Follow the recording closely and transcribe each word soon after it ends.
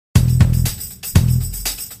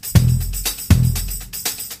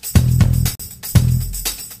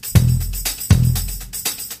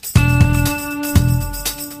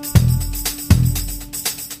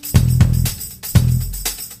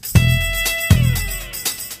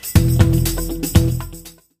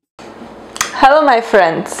my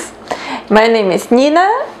friends, my name is Nina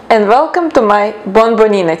and welcome to my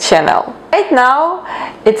Bonbonina channel. Right now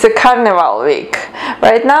it's a carnival week.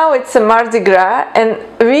 Right now it's a Mardi Gras and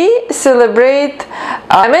we celebrate,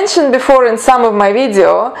 I mentioned before in some of my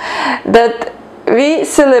video that we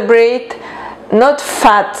celebrate not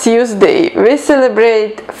Fat Tuesday, we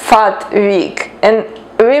celebrate Fat Week and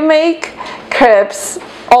we make crepes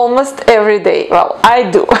almost every day. Well,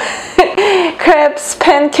 I do. Crepes,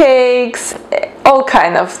 pancakes, all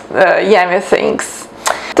kind of yummy things.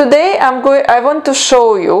 Today I want to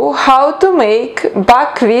show you how to make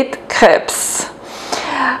buckwheat crepes.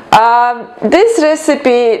 This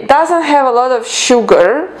recipe doesn't have a lot of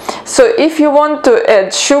sugar, so if you want to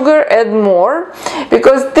add sugar, add more,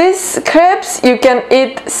 because these crepes you can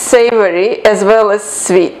eat savory as well as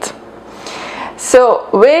sweet. So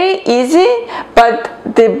very easy, but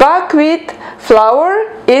the buckwheat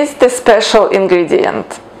flour is the special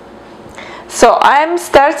ingredient. So I'm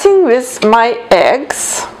starting with my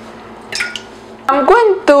eggs. I'm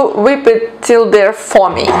going to whip it till they're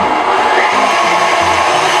foamy.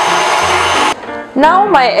 Now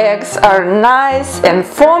my eggs are nice and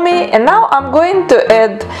foamy, and now I'm going to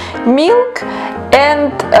add milk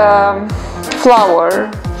and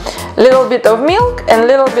flour. Little bit of milk and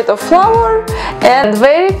little bit of flour and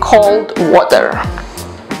very cold water.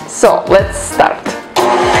 So let's start.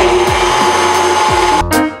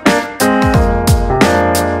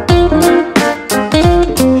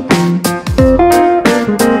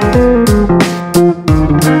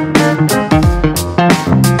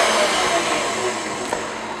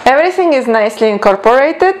 Everything is nicely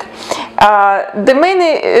incorporated. The main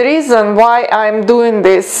reason why I'm doing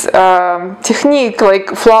this technique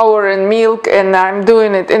like flour and milk and I'm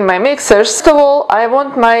doing it in my mixer, first of all I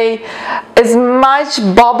want as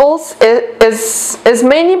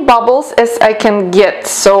many bubbles as I can get,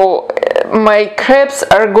 so my crepes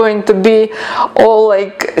are going to be all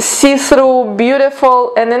like see-through,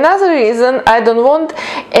 beautiful. And another reason, I don't want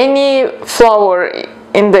any flour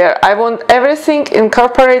in there. I want everything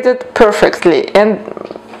incorporated perfectly. And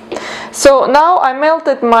so now I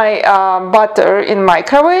melted my butter in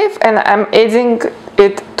microwave and I'm adding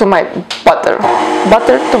it to my butter.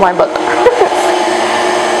 Butter to my butter.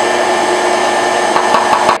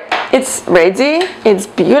 It's ready, it's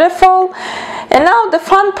beautiful. And now the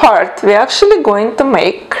fun part, we're actually going to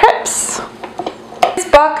make crepes. These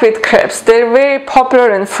buckwheat crepes, they're very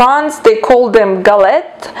popular in France. They call them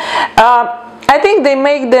galette. I think they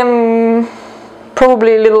make them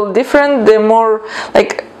probably a little different. They're more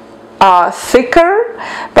like thicker,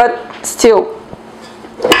 but still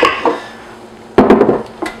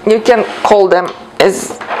you can call them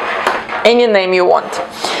as any name you want.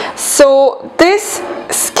 So this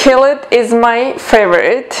skillet is my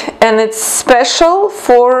favorite and it's special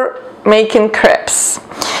for making crepes.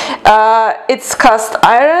 It's cast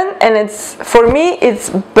iron and for me it's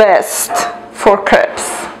best for crepes.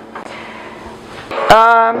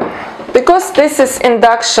 Because this is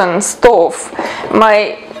induction stove,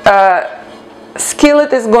 my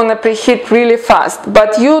skillet is gonna preheat really fast,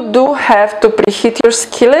 but you do have to preheat your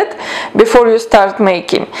skillet before you start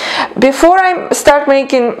making. Before I start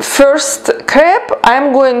making first crepe,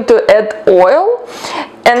 I'm going to add oil,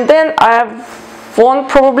 and then I won't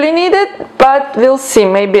probably need it, but we'll see,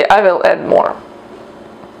 maybe I will add more.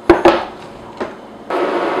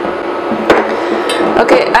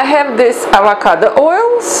 Okay, I have these avocado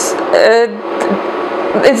oils.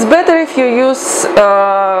 It's better if you use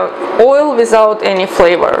oil without any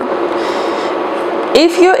flavor.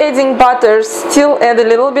 If you're adding butter, still add a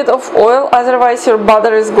little bit of oil, otherwise your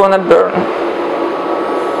butter is gonna burn.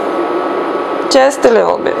 Just a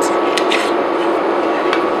little bit.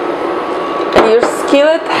 And your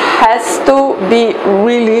skillet has to be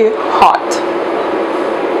really hot.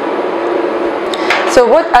 So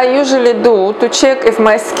what I usually do to check if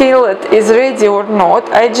my skillet is ready or not,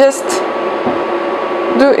 I just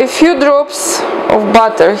do a few drops of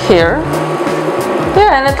butter here.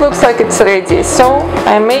 Yeah, and it looks like it's ready. So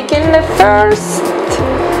I'm making the first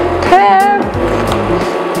crepe.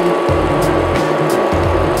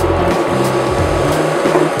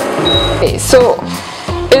 Okay, so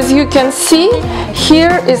as you can see,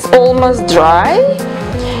 here is almost dry.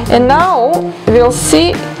 And now we'll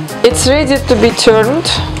see it's ready to be turned.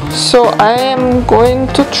 So I am going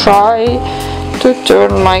to try to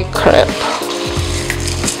turn my crepe.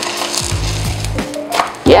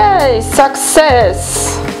 Yay,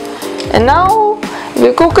 success! And now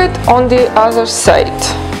we cook it on the other side.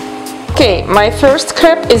 Okay, my first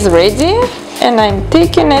crepe is ready and I'm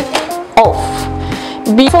taking it off.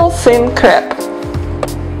 Beautiful thin crepe.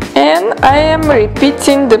 And I am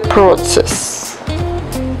repeating the process.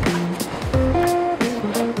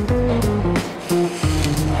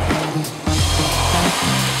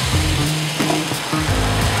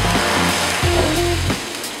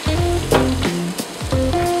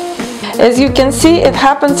 As you can see, it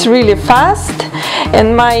happens really fast,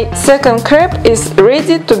 and my second crepe is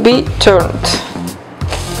ready to be turned.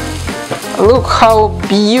 Look how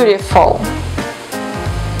beautiful.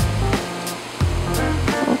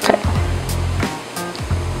 Okay.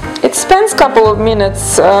 It spends a couple of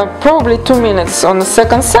minutes, probably 2 minutes on the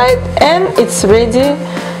second side, and it's ready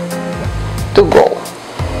to go.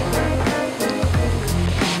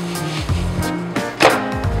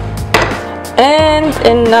 And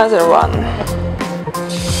another one.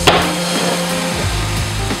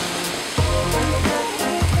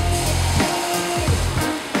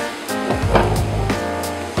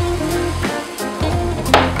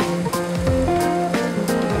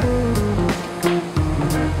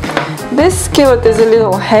 This skillet is a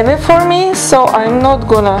little heavy for me, so I'm not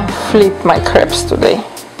gonna flip my crepes today.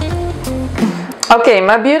 Okay,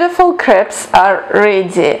 my beautiful crepes are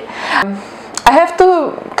ready. I have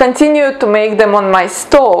to continue to make them on my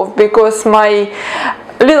stove because my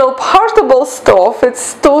little portable stove,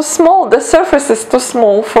 it's too small, the surface is too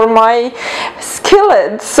small for my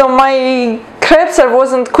skillet, so my crepes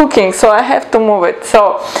wasn't cooking, so I have to move it.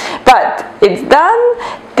 But it's done.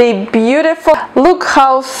 They beautiful. Look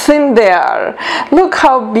how thin they are. Look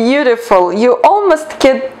how beautiful. You almost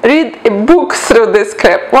can read a book through this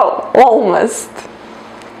crepe. Well, almost.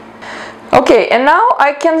 Okay, and now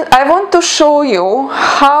I want to show you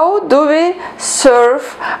how do we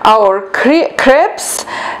serve our crepes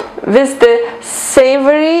with the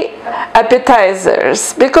savory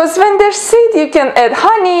appetizers, because when they're sweet you can add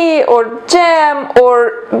honey or jam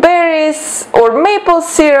or berries or maple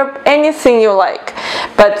syrup, anything you like,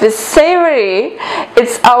 but with savory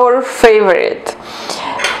it's our favorite.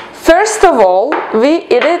 First of all, we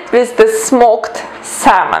eat it with the smoked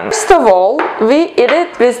salmon.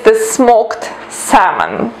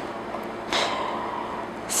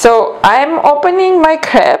 So I'm opening my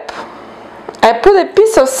crepe. I put a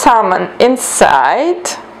piece of salmon inside,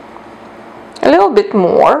 a little bit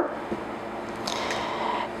more,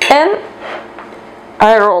 and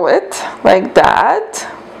I roll it like that.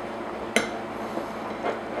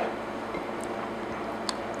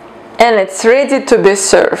 And it's ready to be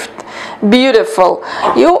served. Beautiful.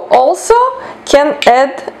 You also can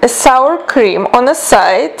add a sour cream on the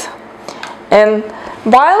side, and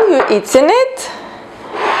while you're eating it,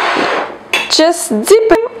 just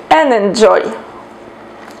dip it and enjoy.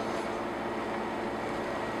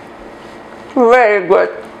 Very good.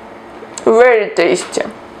 Very tasty.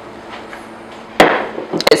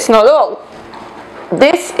 It's not all.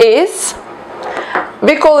 This is,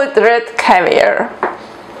 we call it red caviar.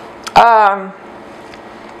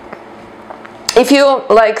 If you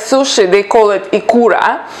like sushi, they call it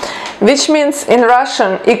ikura, which means in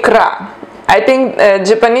Russian ikra. I think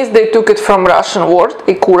Japanese, they took it from Russian word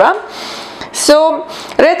ikura. So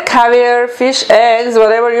red caviar, fish eggs,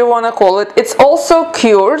 whatever you want to call it, it's also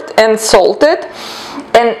cured and salted,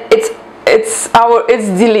 and it's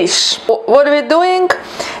delish. What are we doing?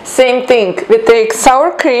 Same thing. We take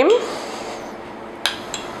sour cream,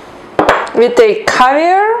 we take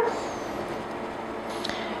caviar,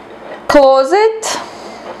 close it,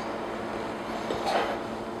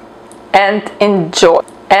 and enjoy.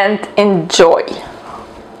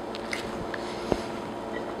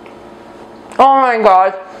 Oh my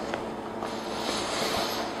god.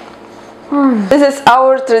 This is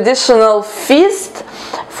our traditional feast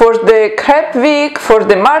for the crepe week, for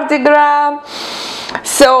the Mardi Gras.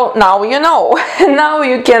 So now you know. Now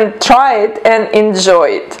you can try it and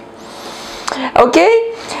enjoy it.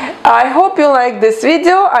 Okay, I hope you like this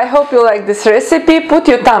video. I hope you like this recipe. Put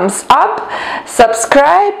your thumbs up,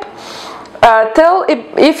 subscribe. Tell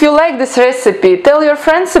if you like this recipe, tell your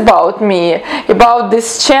friends about me, about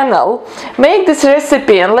this channel. Make this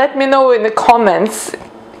recipe and let me know in the comments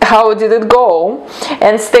how did it go,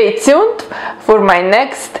 and stay tuned for my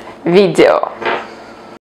next video.